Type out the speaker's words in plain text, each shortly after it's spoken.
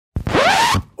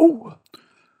Oh,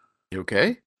 You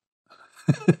okay?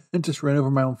 I just ran over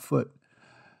my own foot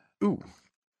Ooh,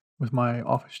 with my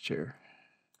office chair.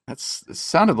 it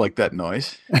sounded like that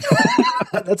noise.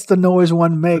 That's the noise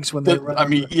one makes when they run I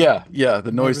mean, over yeah,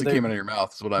 the noise whenever that they came out of your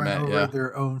mouth is what I run meant. over Yeah.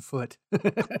 their own foot.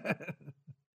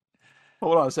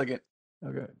 Hold on a second.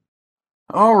 Okay.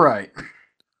 All right.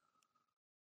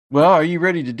 Well, are you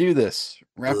ready to do this?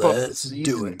 Wrap up the Let's do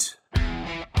season. it.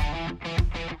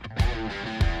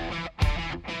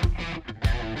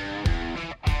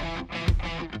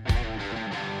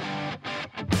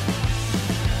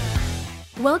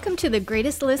 Welcome to the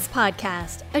Greatest Lists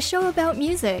podcast, a show about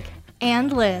music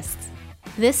and lists.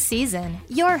 This season,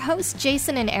 your hosts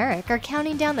Jason and Eric are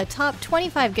counting down the top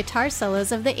 25 guitar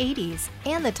solos of the 80s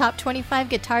and the top 25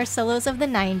 guitar solos of the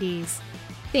 90s.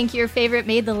 Think your favorite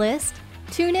made the list?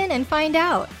 Tune in and find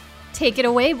out. Take it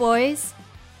away, boys.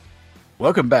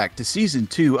 Welcome back to season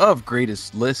 2 of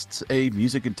Greatest Lists, a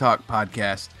music and talk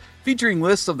podcast featuring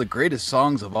lists of the greatest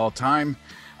songs of all time.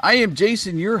 I am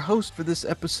Jason, your host for this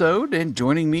episode, and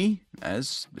joining me,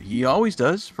 as he always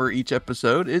does for each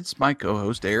episode, it's my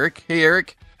co-host, Eric. Hey,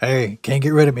 Eric. Hey, can't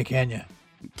get rid of me, can you?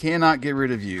 Cannot get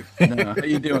rid of you. No. How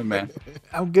you doing, man?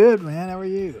 I'm good, man. How are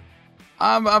you?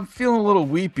 I'm feeling a little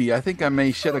weepy. I think I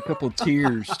may shed a couple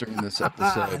tears during this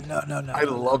episode. No. I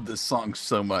love this song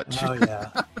so much. Oh, yeah.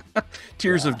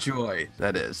 Tears of joy,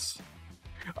 that is.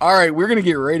 All right, we're going to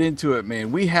get right into it,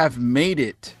 man. We have made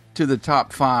it to the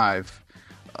top 5.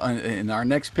 And our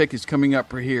next pick is coming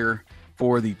up here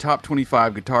for the top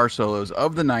 25 guitar solos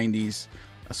of the 90s,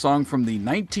 a song from the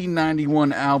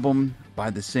 1991 album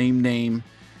by the same name.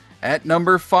 At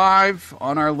number 5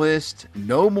 on our list,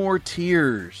 No More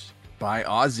Tears by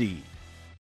Ozzy.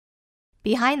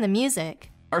 Behind the music.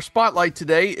 Our spotlight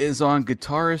today is on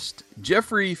guitarist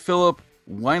Jeffrey Philip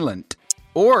Wielandt,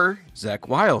 or Zakk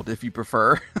Wylde if you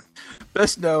prefer,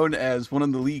 best known as one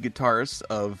of the lead guitarists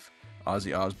of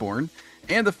Ozzy Osbourne,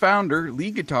 and the founder,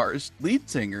 lead guitarist, lead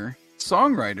singer,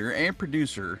 songwriter, and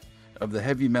producer of the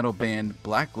heavy metal band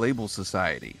Black Label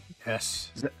Society.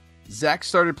 Yes. Zakk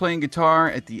started playing guitar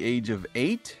at the age of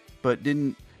 8, but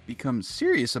didn't become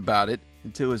serious about it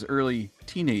until his early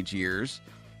teenage years.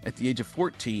 At the age of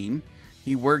 14,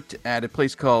 he worked at a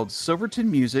place called Silverton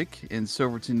Music in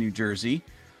Silverton, New Jersey.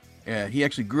 He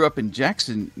actually grew up in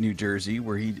Jackson, New Jersey,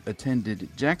 where he attended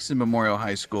Jackson Memorial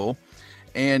High School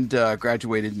and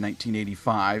graduated in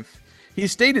 1985. He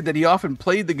stated that he often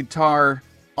played the guitar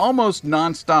almost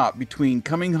nonstop between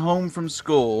coming home from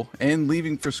school and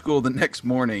leaving for school the next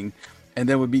morning, and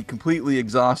then would be completely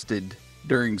exhausted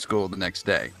during school the next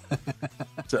day.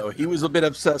 So he was a bit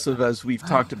obsessive, as we've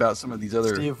talked about some of these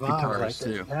other guitarists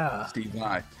too. Yeah. Steve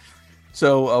Vai.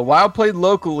 So Wylde played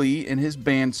locally in his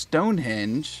band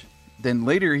Stonehenge. Then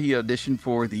later he auditioned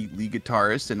for the lead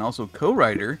guitarist and also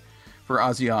co-writer for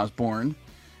Ozzy Osbourne.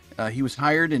 He was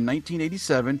hired in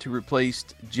 1987 to replace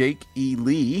Jake E.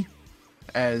 Lee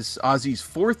as Ozzy's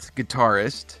 4th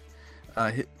guitarist.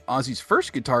 Ozzy's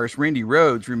first guitarist, Randy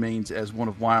Rhoads, remains as one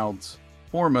of Wylde's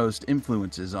foremost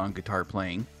influences on guitar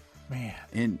playing.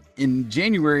 Man. In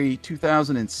January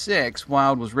 2006,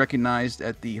 Wylde was recognized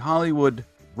at the Hollywood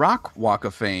Rock Walk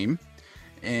of Fame,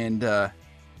 and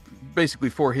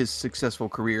basically for his successful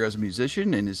career as a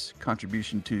musician and his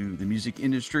contribution to the music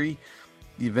industry.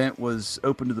 The event was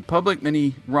open to the public.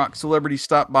 Many rock celebrities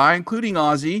stopped by, including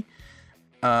Ozzy.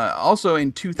 Also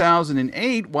in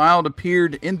 2008, Wylde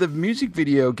appeared in the music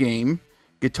video game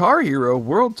Guitar Hero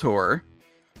World Tour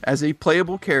as a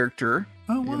playable character.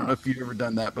 Oh, wow. I don't know if you've ever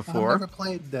done that before. I've never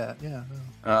played that,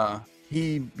 yeah.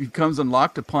 He becomes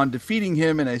unlocked upon defeating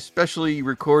him in a specially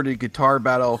recorded guitar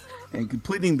battle and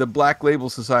completing the Black Label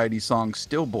Society song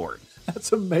Stillborn.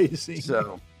 That's amazing.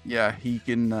 So, yeah, you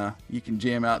can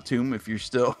jam out to him if you're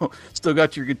still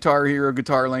got your Guitar Hero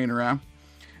guitar laying around.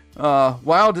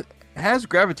 Wylde has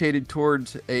gravitated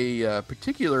towards a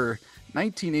particular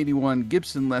 1981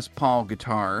 Gibson Les Paul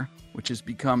guitar, which has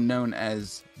become known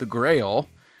as the Grail,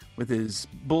 with his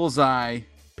bullseye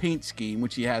paint scheme,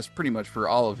 which he has pretty much for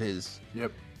all of his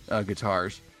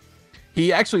guitars.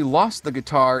 He actually lost the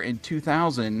guitar in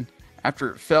 2000 after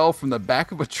it fell from the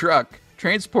back of a truck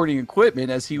transporting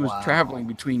equipment as he was traveling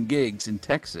between gigs in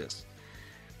Texas.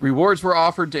 Rewards were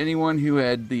offered to anyone who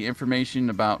had the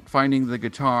information about finding the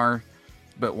guitar,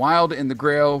 but Wylde and the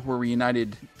Grail were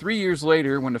reunited 3 years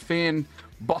later when a fan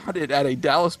bought it at a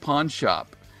Dallas pawn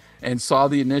shop and saw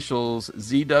the initials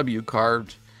ZW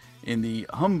carved in the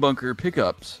humbucker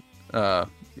pickups.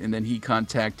 And then he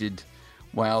contacted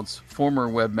Wylde's former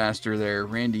webmaster there,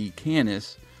 Randy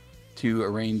Canis, to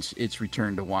arrange its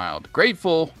return to Wylde.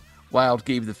 Grateful, Wylde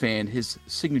gave the fan his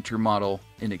signature model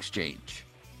in exchange.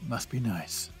 Must be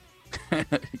nice.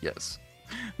 Yes.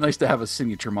 Nice to have a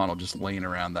signature model just laying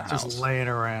around the house. Just laying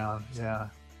around, yeah.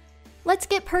 Let's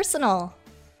get personal.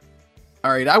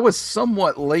 All right, I was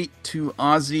somewhat late to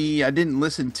Ozzy. I didn't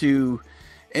listen to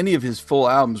any of his full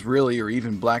albums, really, or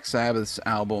even Black Sabbath's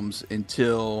albums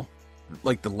until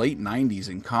like the late 90s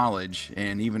in college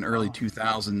and even early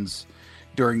 2000s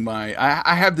during my...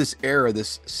 I have this era,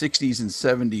 this 60s and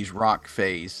 70s rock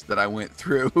phase that I went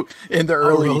through in the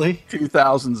early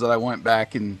 2000s that I went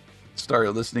back and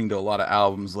started listening to a lot of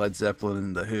albums, Led Zeppelin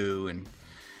and The Who and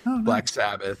Black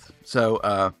Sabbath.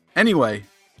 So anyway,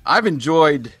 I've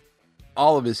enjoyed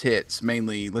all of his hits,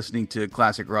 mainly listening to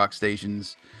classic rock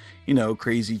stations, you know,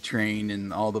 Crazy Train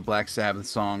and all the Black Sabbath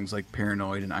songs like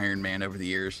Paranoid and Iron Man over the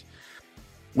years.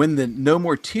 When the No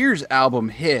More Tears album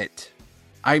hit,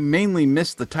 I mainly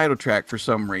missed the title track for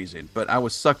some reason, but I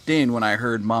was sucked in when I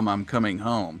heard Mama, I'm Coming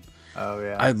Home. Oh,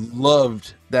 yeah. I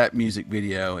loved that music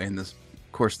video and, of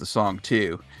course, the song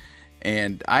too.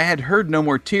 And I had heard No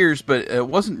More Tears, but it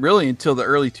wasn't really until the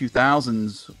early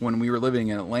 2000s when we were living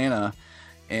in Atlanta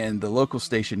and the local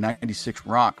station 96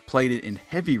 Rock played it in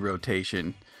heavy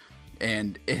rotation.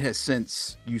 And it has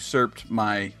since usurped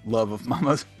my love of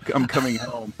Mama, I'm Coming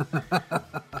Home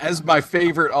as my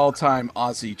favorite all-time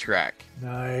Ozzy track.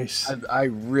 Nice. I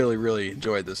really, really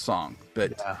enjoyed this song.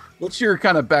 But what's your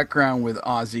kind of background with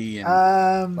Ozzy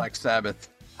and Black Sabbath?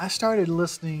 I started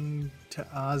listening to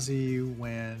Ozzy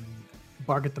when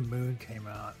Bark at the Moon came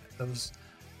out.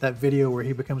 That video where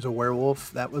he becomes a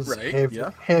werewolf. That was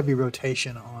heavy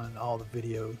rotation on all the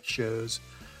video shows.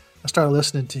 I started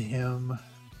listening to him.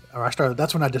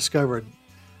 That's when I discovered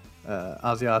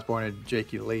Ozzy Osbourne and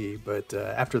Jakey Lee. But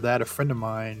after that, a friend of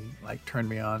mine turned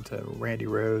me on to Randy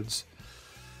Rhoads.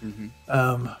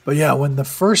 Mm-hmm. But yeah, when the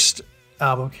first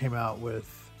album came out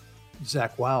with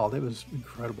Zakk Wylde, it was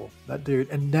incredible. That dude.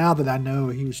 And now that I know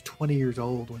he was 20 years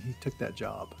old when he took that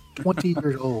job, 20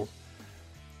 years old,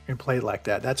 and played like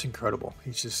that. That's incredible.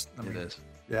 He's just. It is.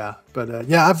 Yeah, but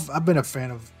I've been a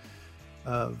fan of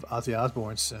Ozzy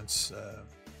Osbourne since.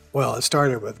 Well, it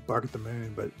started with Bark at the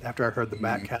Moon, but after I heard the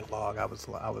back catalog, I love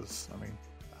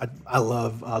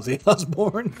Ozzy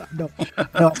Osbourne.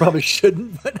 I probably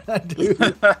shouldn't, but I do.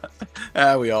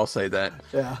 We all say that.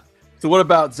 Yeah. So what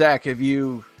about Zach? Have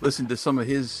you listened to some of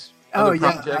his other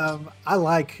projects? I'm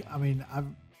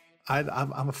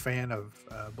a fan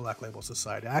of Black Label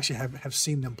Society. I actually have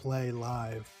seen them play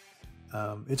live.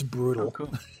 It's brutal. Oh,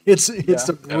 cool. It's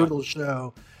a brutal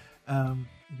show.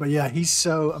 But yeah,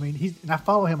 and I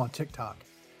follow him on TikTok,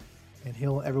 and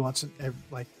he'll every once in a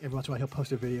while he'll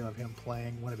post a video of him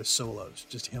playing one of his solos,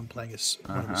 just him playing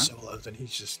one of his solos, and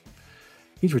he's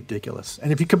ridiculous.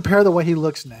 And if you compare the way he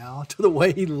looks now to the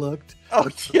way he looked on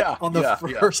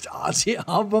the first Ozzy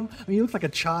album, I mean, he looked like a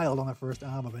child on the first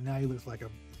album, and now he looks like a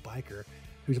biker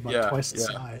who's about twice the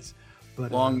size.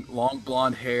 But long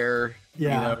blonde hair.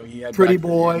 Yeah, he had pretty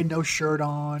boy, no shirt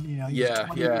on. He's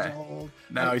 20 years old.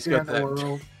 Now he's got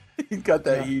that. He's got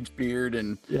that huge beard,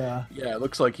 and it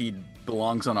looks like he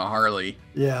belongs on a Harley.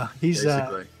 Yeah, he's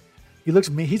basically. He looks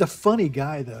mean. He's a funny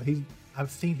guy though.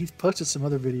 He's posted some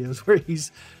other videos where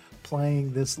he's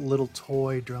playing this little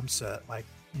toy drum set, like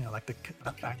the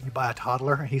kind you buy a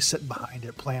toddler, and he's sitting behind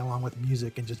it playing along with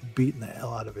music and just beating the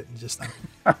hell out of it, and just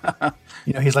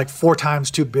he's like 4 times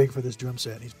too big for this drum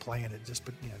set, and he's playing it just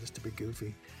to be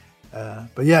goofy.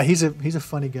 But yeah, he's a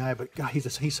funny guy, but God,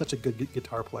 he's such a good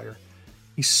guitar player.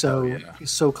 He's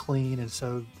so clean and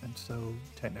so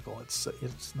technical. It's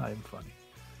not even funny.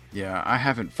 Yeah, I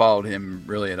haven't followed him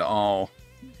really at all,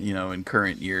 in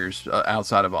current years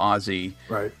outside of Ozzy.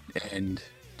 Right. And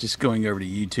just going over to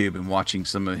YouTube and watching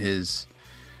some of his,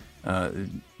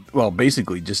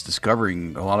 basically just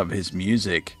discovering a lot of his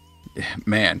music.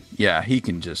 Man, yeah, he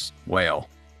can just wail.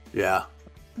 Yeah.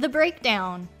 The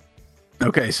breakdown.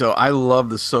 Okay, so I love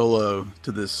the solo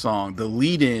to this song. The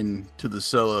lead-in to the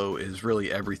solo is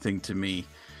really everything to me.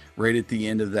 Right at the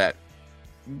end of that,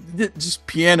 just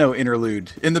piano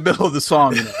interlude in the middle of the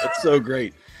song. It's so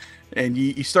great. And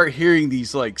you start hearing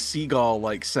these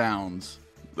seagull-like sounds.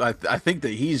 I think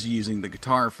that he's using the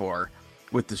guitar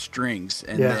with the strings,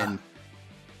 and then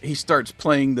he starts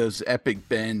playing those epic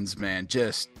bends, man.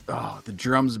 Just the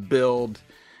drums build,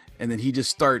 and then he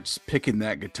just starts picking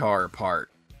that guitar apart.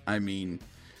 I mean,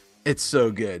 it's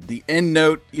so good. The end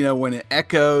note, when it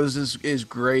echoes is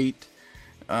great.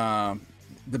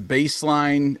 The bass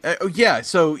line,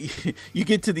 so you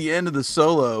get to the end of the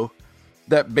solo,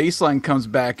 that bass line comes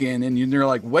back in, and you're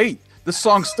like, wait, the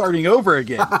song's starting over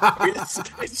again. I mean,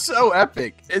 it's so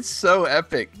epic. It's so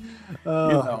epic.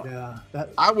 Oh, yeah.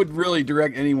 I would really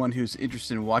direct anyone who's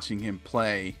interested in watching him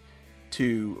play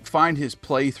to find his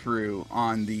playthrough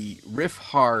on the Riff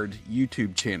Hard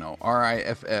YouTube channel,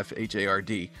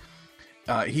 RIFFHARD.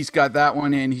 He's got that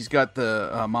one in. He's got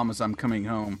the Mama, I'm Coming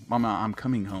Home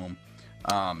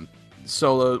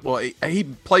solo. Well, he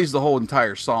plays the whole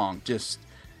entire song just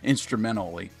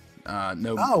instrumentally.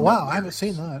 No. Oh wow, I haven't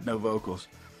seen that. No vocals.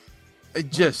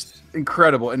 Just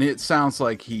incredible, and it sounds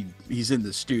like he's in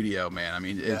the studio, man. I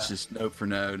mean, it's just note for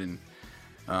note, and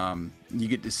you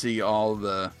get to see all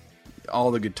the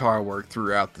guitar work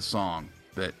throughout the song.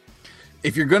 But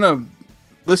if you're gonna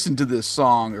listen to this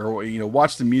song or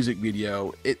watch the music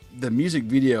video, the music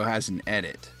video has an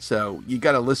edit, so you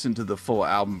got to listen to the full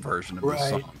album version of the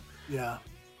song. Yeah,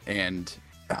 and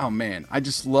oh man, I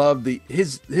just love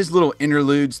his little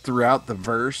interludes throughout the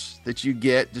verse that you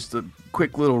get, just a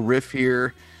quick little riff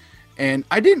here. And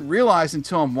I didn't realize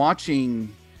until I'm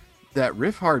watching that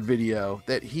Riff Hard video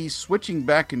that he's switching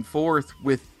back and forth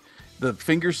with the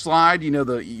finger slide,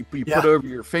 you put over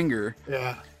your finger.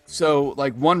 Yeah. So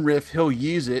like one riff, he'll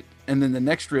use it, and then the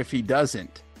next riff he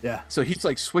doesn't. Yeah. So he's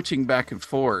like switching back and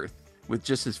forth with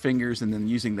just his fingers and then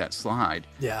using that slide.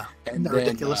 Yeah. And then,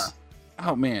 ridiculous.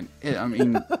 Oh man, I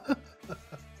mean,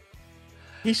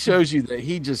 he shows you that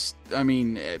he's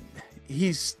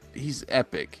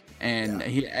epic, and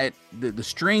the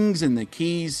strings and the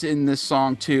keys in this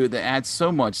song too, that adds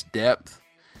so much depth.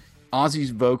 Ozzy's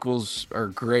vocals are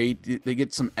great. They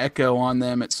get some echo on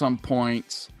them at some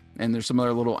points, and there's some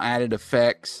other little added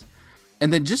effects,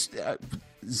 and then just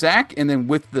Zach, and then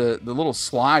with the little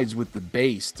slides with the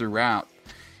bass throughout,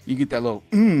 you get that little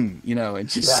and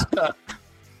just.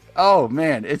 Oh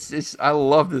man, it's I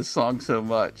love this song so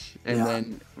much. And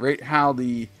then how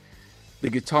the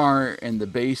guitar and the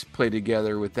bass play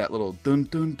together with that little dun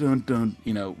dun dun dun,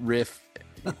 riff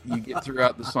you get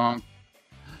throughout the song.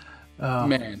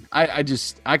 Man, I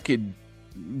could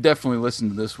definitely listen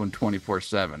to this one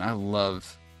 24/7. I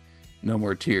love No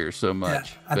More Tears so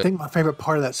much. Yeah, I think my favorite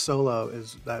part of that solo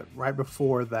is that right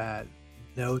before that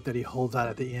note that he holds out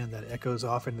at the end that echoes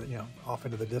off into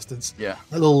the distance. Yeah,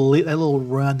 that little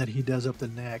run that he does up the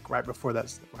neck right before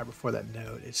that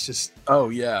note. It's just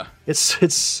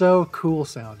it's so cool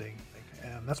sounding.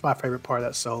 That's my favorite part of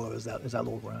that solo is that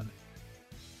little run.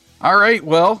 All right,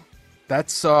 well,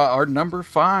 that's our number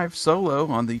 5 solo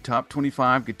on the top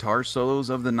 25 guitar solos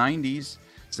of the 90s.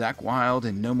 Zach Wilde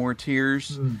and No More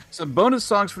Tears. Some bonus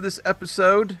songs for this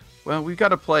episode. Well, we've got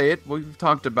to play it. We've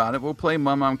talked about it. We'll play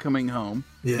Mama, I'm Coming Home.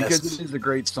 Yes. Because it is a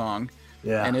great song.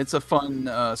 Yeah. And it's a fun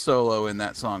solo in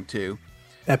that song, too.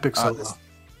 Epic solo.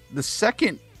 The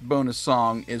second bonus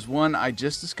song is one I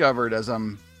just discovered as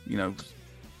I'm,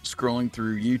 scrolling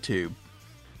through YouTube.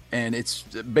 And it's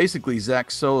basically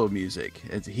Zach's solo music.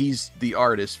 He's the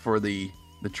artist for the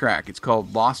track. It's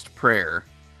called Lost Prayer.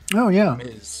 Oh, yeah.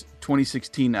 His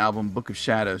 2016 album, Book of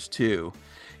Shadows 2.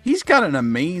 He's got an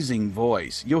amazing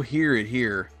voice. You'll hear it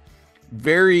here.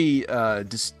 Very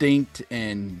distinct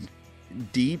and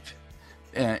deep.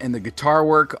 And the guitar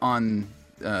work on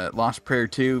Lost Prayer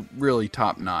 2, really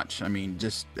top notch. I mean,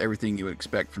 just everything you would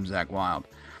expect from Zach Wilde.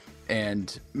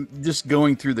 And just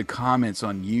going through the comments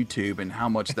on YouTube and how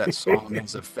much that song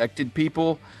has affected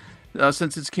people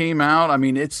since it came out. I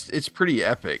mean, it's pretty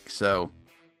epic. So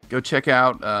go check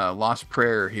out Lost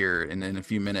Prayer here in a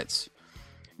few minutes.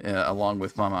 Along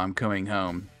with Mama, I'm Coming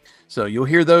Home. So you'll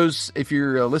hear those if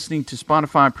you're listening to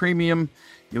Spotify Premium.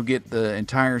 You'll get the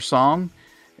entire song.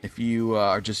 If you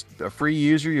are just a free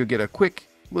user, you'll get a quick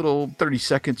little 30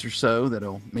 seconds or so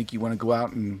that'll make you want to go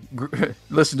out and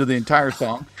listen to the entire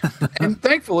song. And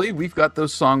thankfully, we've got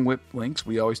those song whip links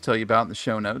we always tell you about in the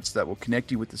show notes that will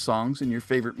connect you with the songs in your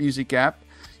favorite music app.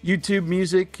 YouTube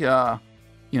Music,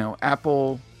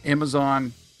 Apple,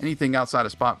 Amazon, anything outside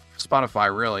of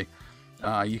Spotify, really.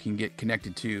 You can get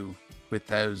connected to with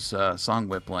those song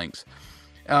whip links.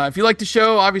 If you like the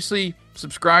show, obviously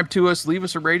subscribe to us, leave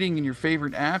us a rating in your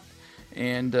favorite app,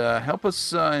 and help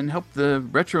us and help the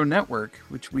Retro Network,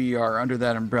 which we are under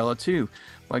that umbrella too,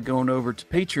 by going over to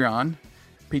Patreon,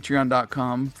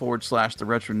 patreon.com/the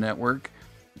Retro Network,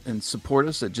 and support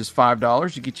us at just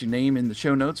 $5. You get your name in the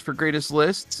show notes for greatest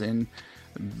lists and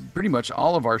pretty much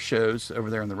all of our shows over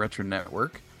there on the Retro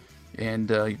Network. And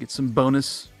you get some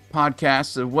bonus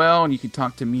podcasts as well, and you can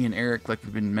talk to me and Eric like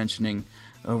we've been mentioning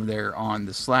over there on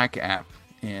the Slack app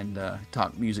and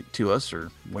talk music to us or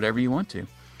whatever you want to.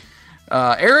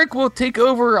 Eric will take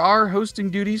over our hosting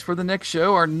duties for the next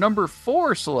show, our number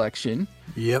 4 selection.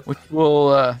 Yep. Which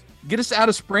will get us out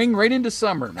of spring right into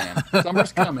summer, man.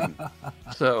 Summer's coming.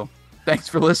 So thanks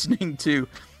for listening to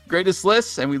Greatest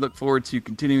Lists, and we look forward to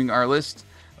continuing our list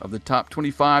of the top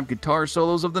 25 guitar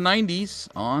solos of the 90s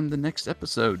on the next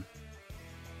episode.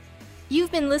 You've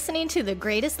been listening to The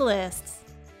Greatest Lists.